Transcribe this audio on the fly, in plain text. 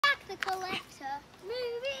the collector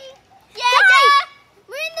movie. Yeah, Guys,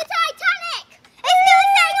 we're in the Titanic. It's still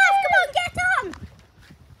setting off. Come on, get on.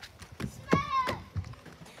 Smell.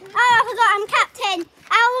 Oh, I forgot I'm captain.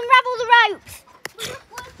 I'll unravel the ropes. We're not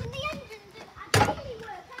working the engines. I don't really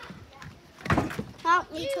work out yet. Well,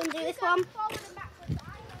 need to undo this one. Forward and backwards.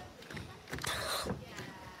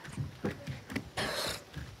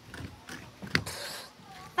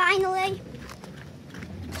 Finally.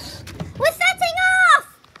 We're setting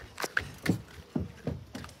off!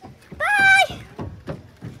 Bye!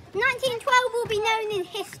 1912 will be known in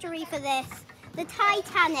history for this. The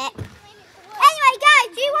Titanic. Anyway,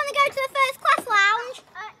 guys, do you want to go to the first class lounge?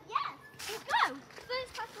 Yeah, let's go.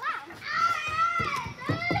 First class lounge.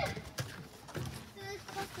 First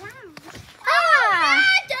class lounge. Ah!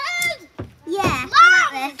 Yeah,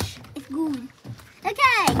 I like this. It's good.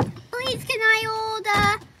 Okay, please can I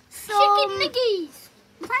order some... Chicken nuggies.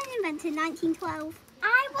 Was that invented in 1912?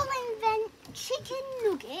 I will invent chicken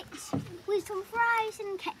nuggets with some fries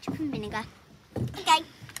and ketchup and vinegar. Okay, and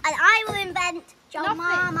I will invent John Nothing.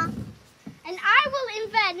 Mama. And I will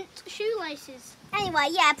invent shoelaces. Anyway,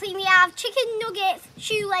 yeah, please we have chicken nuggets,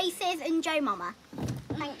 shoelaces, and Joe Mama.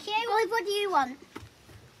 Thank you. Olive, what do you want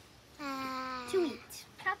to eat?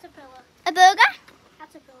 Caterpillar. A burger?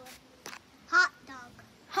 Caterpillar. Hot dog.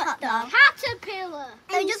 Hot dog. Caterpillar.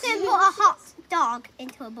 So we're just going to put a hot dog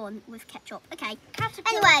into a bun with ketchup. Okay.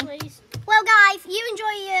 Caterpillar, Anyway. please. Well, guys, you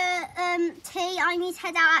enjoy your tea. I need to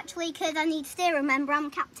head out, actually, because I need to steer. Remember, I'm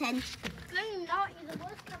captain. No, you're not. You're the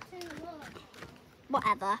worst captain in the world.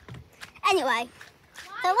 Whatever. Anyway,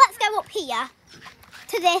 so let's go up here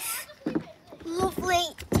to this lovely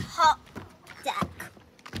top deck.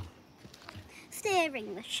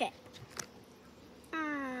 Steering the ship.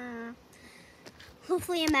 Ah,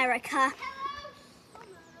 lovely America.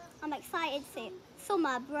 I'm excited to see it.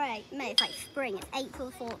 Summer break. No, it's like spring. It's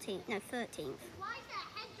April 14th. No, 13th. Why is there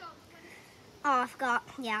hedgehogs? Oh, I forgot.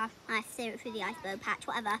 Yeah, I steer it through the iceberg patch,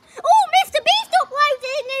 whatever. Oh, Mr. Beast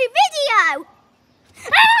uploaded a new video!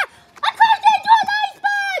 Ah! I crashed into an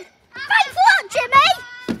iceberg! Thanks a lot, Jimmy!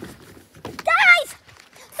 Guys!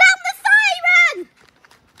 Sound the siren!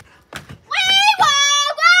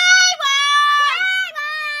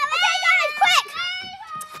 Okay, guys, quick!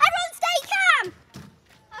 Everyone stay calm!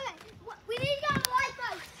 Okay, we need to go on the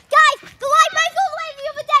lifeboat. Guys, the lifeboat's all the way to the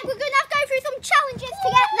other deck. We're going to have to go through some challenges to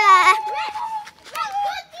get there. Let's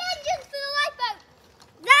work the engines for the lifeboat.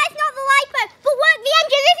 That's not the lifeboat, but work the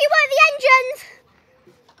engines. If you work the engines,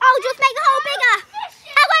 I'll just make the hole bigger.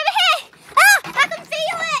 Oh, over here. Ah, I can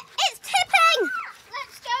feel it. It's tipping.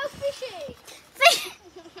 Let's go fishing.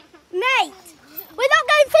 Mate, we're not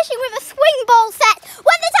going fishing with a swing ball set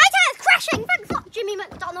when the Titanic's crashing. Thanks a lot, Jimmy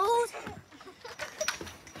McDonald.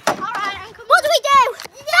 All right, I'm coming. What do we do?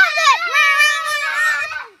 Stop it.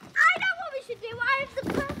 I know what we should do. I have the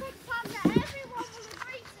perfect plan that everyone will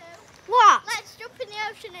agree to. What? Let's jump in the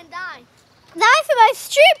ocean and die. That's the most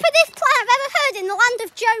stupidest plan I've ever heard in the land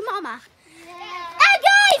of Joe Mama. Yeah. Oh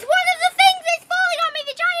guys, one of the things is falling on me,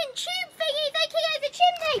 the giant tube thingy thinking over the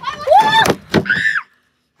chimney. Whoa!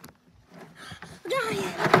 Guys,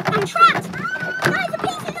 I'm trapped. Guys, a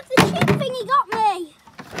piece of the tube thingy got me.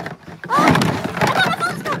 Oh, I got my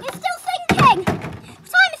phone stuck. It's still sinking.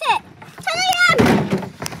 What time is it? 10 a.m.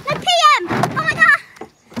 No, p.m. Oh my god.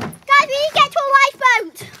 Guys, we need to get to a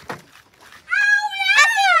lifeboat. Oh, I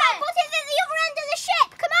feel like what is at the other end of the ship.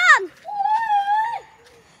 Come on.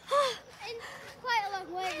 in quite a long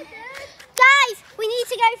way. Guys, we need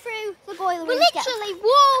to go through the boiler room. We're literally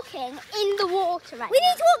walking in the water right We now.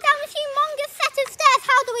 need to walk down this humongous set of stairs.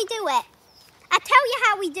 How do we do it? I tell you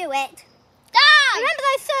how we do it. Die! Remember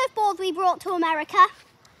those surfboards we brought to America?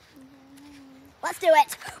 Let's do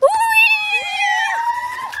it.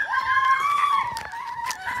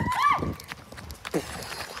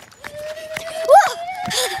 Whoa!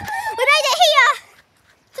 We made it here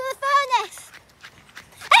to the furnace.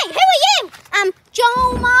 Hey, who are you? I'm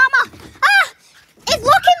Joe Mama. Ah! It's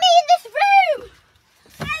locking me in this room.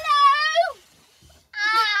 Hello.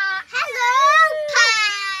 Hello.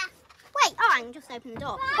 Wait, oh, I can just open the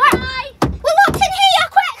door. Bye. We're locked in here,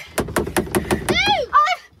 quick. Dude!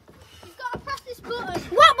 Oh, You've got to press this button.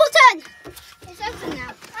 what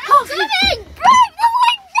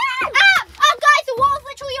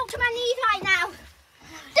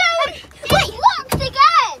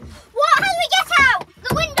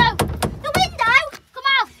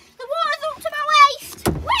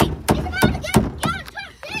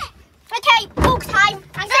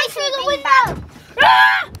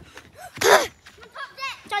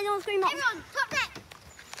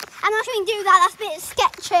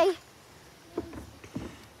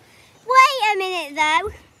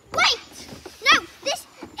Wait! No, this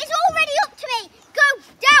is already up to me. Go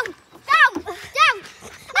down, down, down.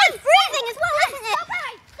 I'm freezing as well, isn't it?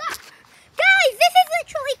 Stop. Guys, this is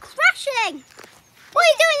literally crashing. What are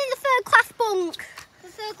you doing in the third class bunk? The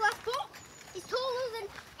third class bunk is taller than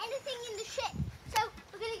anything in the ship, so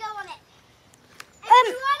we're going to go on it.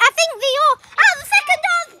 I think the second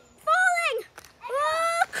door's falling.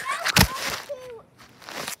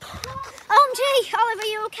 OMG, Oliver,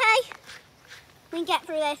 you okay? We can get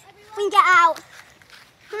through this. We can get out.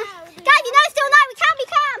 Guys, you know it's still night. We can't be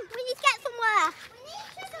calm. We need to get somewhere. We need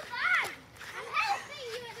to survive. I'm helping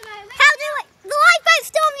you at the moment. How do we? The lifeboat's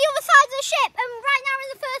still on the other side of the ship, and right now we're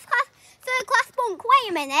in the third class bunk. Wait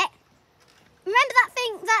a minute. Remember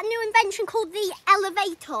that new invention called the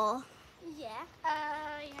elevator? Yeah.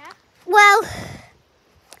 Yeah. Well,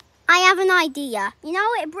 I have an idea. You know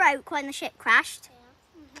it broke when the ship crashed?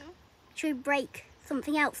 Yeah. Should we break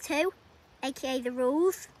something else too? AKA the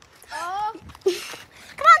rules. Oh.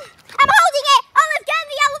 Come on, I'm holding it. Olive, get in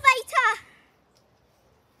the elevator.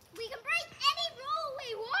 We can break any rule we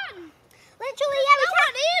want. Literally, yeah, we No can.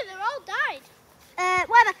 one here. They're all died.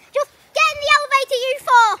 Whatever. Just get in the elevator, you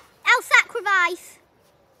four. I'll sacrifice.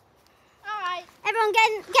 All right. Everyone get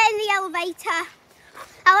in the elevator.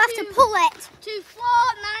 I'll have to pull it. To floor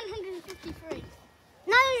 953.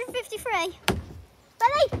 953.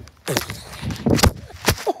 Ready?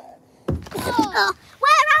 Oh.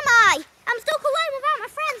 Where am I? I'm stuck alone without my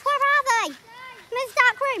friends. Where are they? I'm in this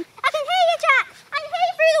dark room. I can hear you, Jack. I can hear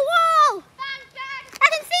you through the wall. Bang, bang. I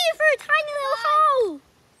can see you through a tiny little hole.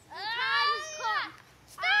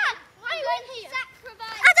 Stop! Why are you in here?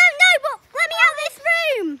 Sacrifice. I don't know, but let me out of this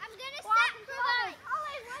room. I'm gonna sacrifice.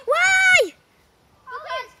 Why?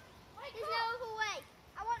 Because there's no other way.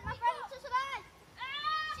 I want my friends to survive.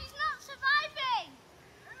 She's not surviving.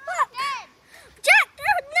 What? Dead. Jack,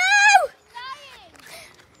 no! Dying.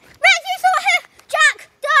 Rex, you saw her. Jack,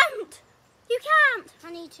 don't. You can't. I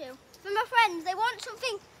need to. For my friends, they want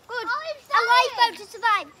something good. Olive's A lifeboat to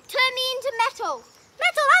survive. Turn me into metal.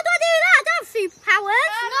 Metal, how do I do that? I don't have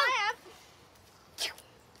superpowers. No. I have.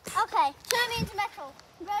 Okay, turn me into metal.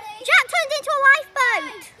 Ready? Jack turned into a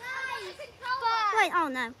lifeboat. Bye. Wait, oh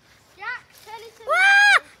no. Jack, turn into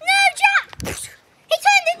Ah, no, Jack! He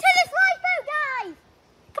turned into this lifeboat, guys!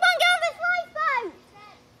 Come on, get on this lifeboat!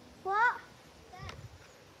 What?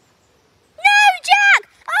 No, Jack!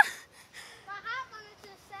 Oh. My heart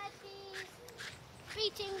monitor said he's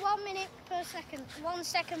beating 1 minute per second. 1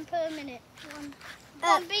 second per minute.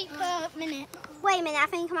 One beat per minute. Wait a minute, I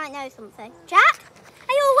think I might know something. Jack,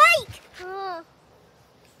 are you awake?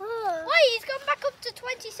 Wait, he's gone back up to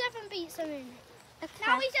 27 beats a minute. Okay.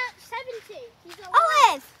 Now he's at 70. He's at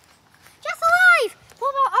Olive! Jack's alive! What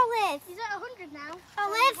about Olive? He's at 100 now.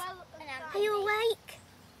 Olive? Well, Are you awake?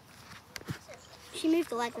 She moved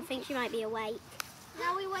the leg, I think she might be awake.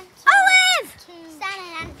 now we went Olive! to Stan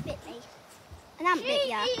and Ant bit me. And Ant bit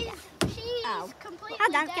ya. She's Oh. completely How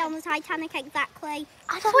dance dead. get on the Titanic exactly?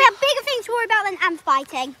 But we have bigger things to worry about than ants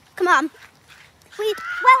biting. Come on. Well,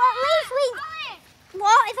 at least we... Olive!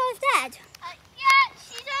 What? If I was dead?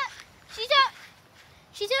 Yeah,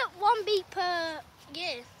 she's at 1 beat per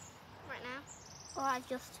year right now. Or I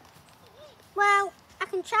just... Well, I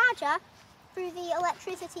can charge her through the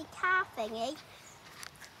electricity car thingy.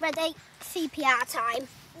 Ready? CPR time.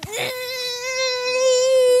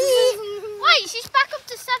 Wait, she's back up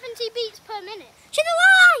to 70 beats per minute. She's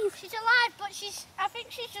alive! She's alive, but I think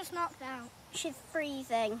she's just knocked out. She's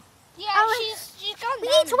freezing. Yeah, Oh, she's gone We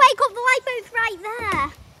down. need to wake up the lifeboat's right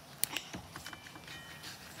there.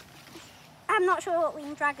 I'm not sure what we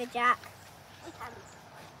can drag her, Jack. We can.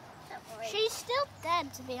 Don't worry. She's still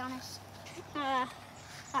dead, to be honest.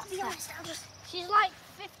 That's To be fair. honest, she's like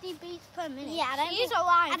 50 beats per minute. Yeah, I don't she is think-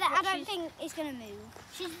 alive. I but don't she's- think it's going to move.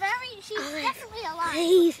 she's definitely alive.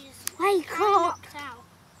 Please, but she's wake kinda up. knocked out.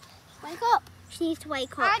 Wake up. She needs to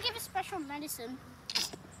wake up. I give a special medicine.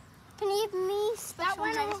 Can you give me That special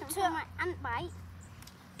went medicine up to for my ant bite?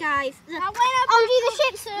 Guys, the, That went up Andre, to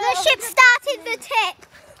the ship started the tip.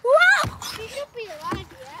 Whoa! She should be alive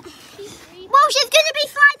yet. She's breathing. Well, she's going to be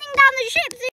sliding down the ship soon.